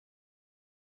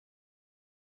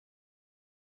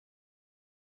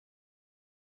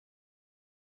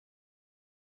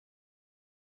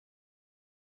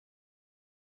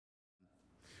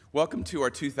Welcome to our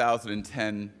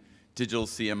 2010 Digital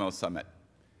CMO Summit.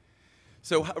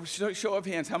 So, show of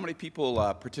hands, how many people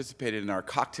participated in our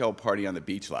cocktail party on the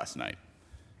beach last night?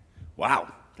 Wow,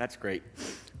 that's great.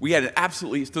 We had an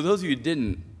absolutely, so those of you who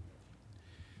didn't,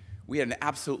 we had an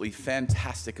absolutely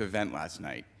fantastic event last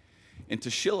night. And to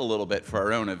shill a little bit for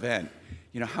our own event,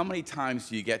 you know, how many times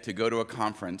do you get to go to a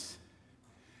conference,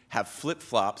 have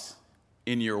flip-flops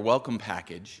in your welcome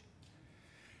package,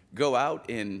 go out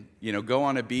and, you know, go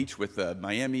on a beach with the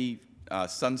Miami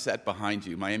sunset behind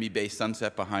you, Miami Bay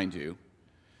sunset behind you,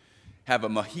 have a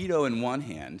mojito in one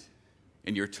hand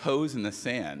and your toes in the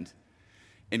sand,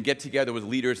 and get together with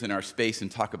leaders in our space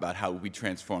and talk about how we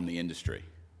transform the industry.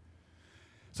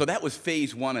 So that was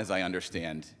phase one, as I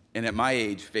understand. And at my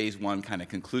age, phase one kind of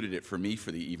concluded it for me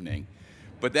for the evening.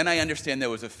 But then I understand there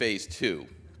was a phase two.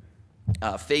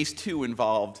 Phase two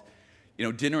involved, you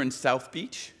know, dinner in South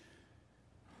Beach.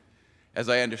 As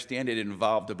I understand it, it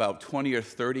involved about 20 or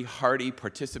 30 hardy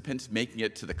participants making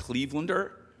it to the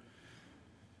Clevelander.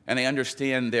 And I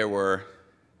understand there were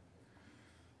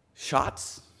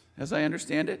shots, as I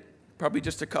understand it, probably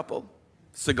just a couple,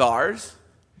 cigars,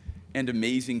 and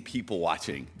amazing people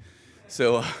watching.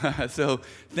 So, so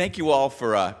thank you all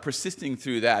for persisting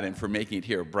through that and for making it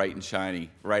here bright and shiny,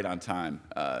 right on time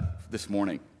this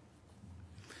morning.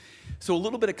 So a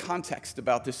little bit of context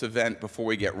about this event before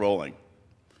we get rolling.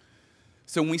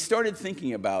 So when we started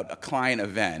thinking about a client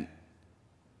event,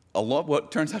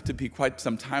 what turns out to be quite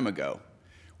some time ago,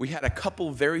 we had a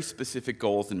couple very specific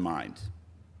goals in mind.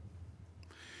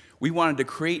 We wanted to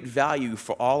create value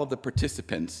for all of the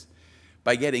participants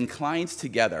by getting clients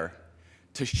together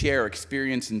to share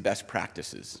experience and best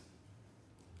practices.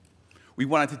 We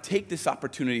wanted to take this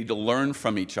opportunity to learn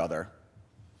from each other.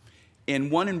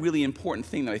 And one and really important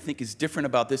thing that I think is different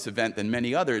about this event than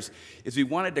many others is we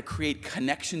wanted to create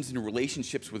connections and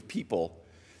relationships with people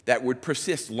that would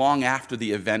persist long after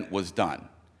the event was done.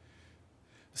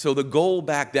 So the goal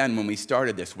back then when we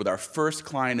started this with our first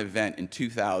client event in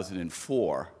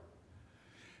 2004,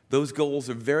 those goals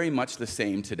are very much the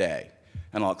same today.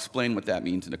 And I'll explain what that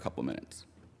means in a couple minutes.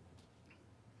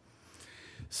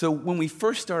 So when we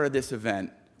first started this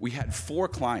event, we had 4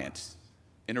 clients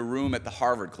in a room at the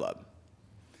Harvard Club.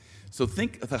 So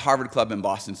think of the Harvard Club in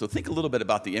Boston. So think a little bit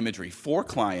about the imagery. 4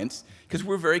 clients, because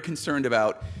we're very concerned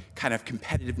about kind of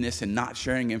competitiveness and not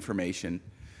sharing information.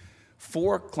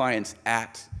 4 clients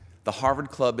at the Harvard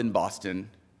Club in Boston,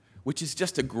 which is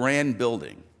just a grand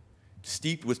building,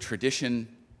 steeped with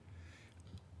tradition,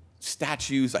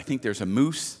 statues. I think there's a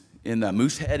moose in the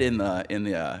moose head in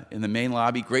the main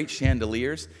lobby. Great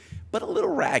chandeliers, but a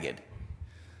little ragged,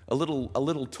 a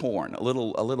little torn, a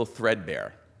little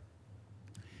threadbare.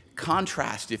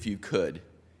 Contrast, if you could,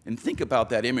 and think about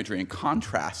that imagery and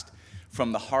contrast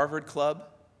from the Harvard Club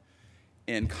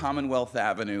and Commonwealth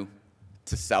Avenue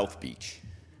to South Beach.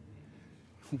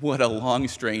 What a long,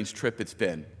 strange trip it's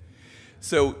been.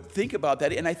 So think about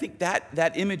that, and I think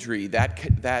that imagery,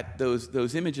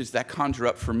 those images that conjure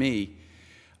up for me,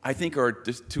 I think are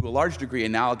just to a large degree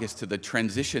analogous to the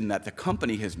transition that the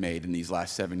company has made in these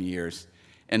last 7 years,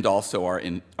 and also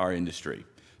our industry.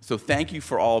 So thank you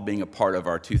for all being a part of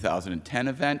our 2010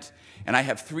 event, and I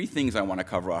have 3 things I want to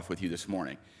cover off with you this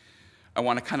morning. I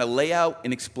want to kind of lay out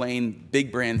and explain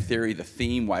big brand theory, the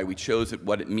theme, why we chose it,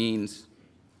 what it means.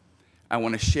 I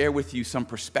want to share with you some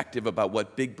perspective about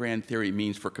what big brand theory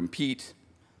means for Compete,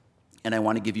 and I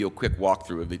want to give you a quick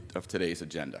walkthrough of today's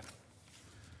agenda.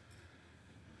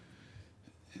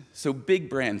 So big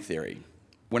brand theory.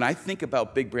 When I think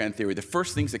about big brand theory, the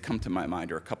first things that come to my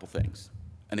mind are a couple things.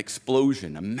 An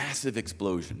explosion, a massive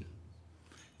explosion,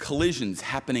 collisions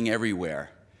happening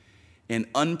everywhere, and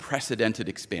unprecedented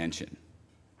expansion.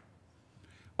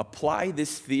 Apply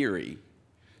this theory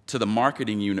to the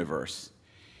marketing universe,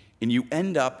 and you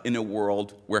end up in a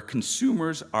world where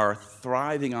consumers are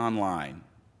thriving online,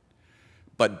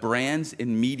 but brands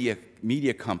and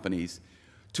media companies,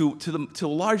 to a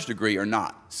large degree, are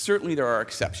not. Certainly there are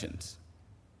exceptions.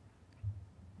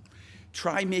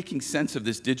 Try making sense of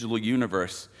this digital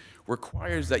universe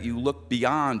requires that you look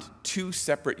beyond 2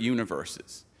 separate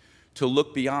universes, to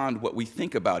look beyond what we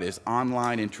think about as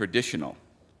online and traditional.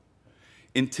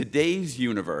 In today's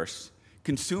universe,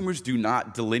 consumers do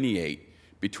not delineate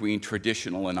between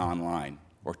traditional and online,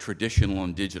 or traditional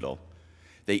and digital.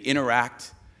 They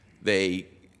interact, they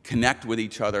connect with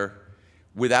each other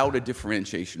without a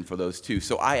differentiation for those 2.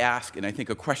 So I ask, and I think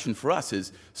a question for us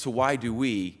is, so why do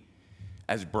we,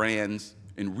 as brands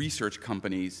and research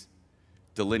companies,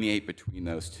 delineate between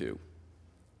those 2?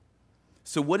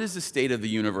 So what is the state of the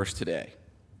universe today?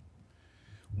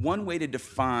 One way to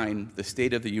define the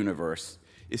state of the universe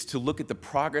is to look at the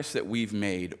progress that we've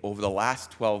made over the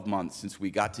last 12 months since we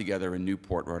got together in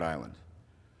Newport, Rhode Island.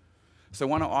 So I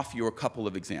want to offer you a couple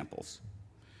of examples.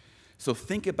 So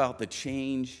think about the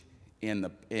change and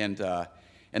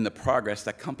the progress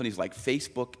that companies like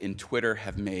Facebook and Twitter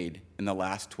have made in the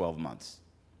last 12 months.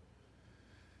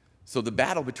 So the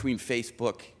battle between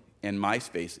Facebook and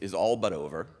MySpace is all but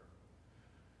over.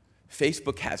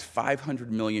 Facebook has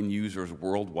 500 million users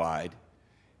worldwide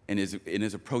and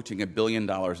is approaching $1 billion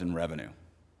in revenue.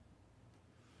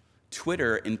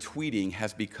 Twitter and tweeting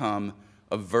has become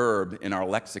a verb in our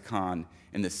lexicon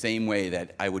in the same way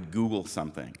that I would Google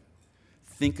something.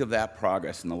 Think of that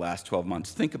progress in the last 12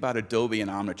 months. Think about Adobe and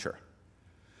Omniture.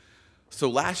 So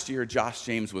last year, Josh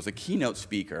James was a keynote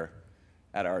speaker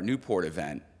at our Newport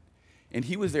event, and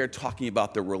he was there talking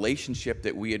about the relationship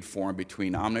that we had formed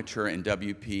between Omniture and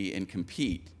WP and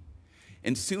Compete.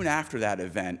 And soon after that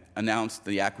event, announced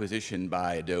the acquisition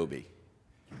by Adobe.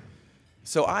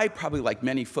 So I, probably like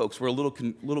many folks, were a little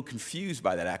confused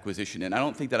by that acquisition, and I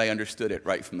don't think that I understood it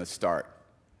right from the start.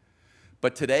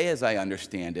 But today, as I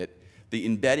understand it, the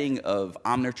embedding of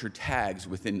Omniture tags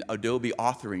within Adobe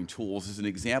authoring tools is an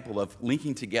example of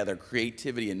linking together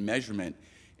creativity and measurement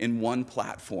in one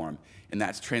platform, and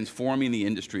that's transforming the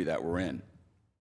industry that we're in.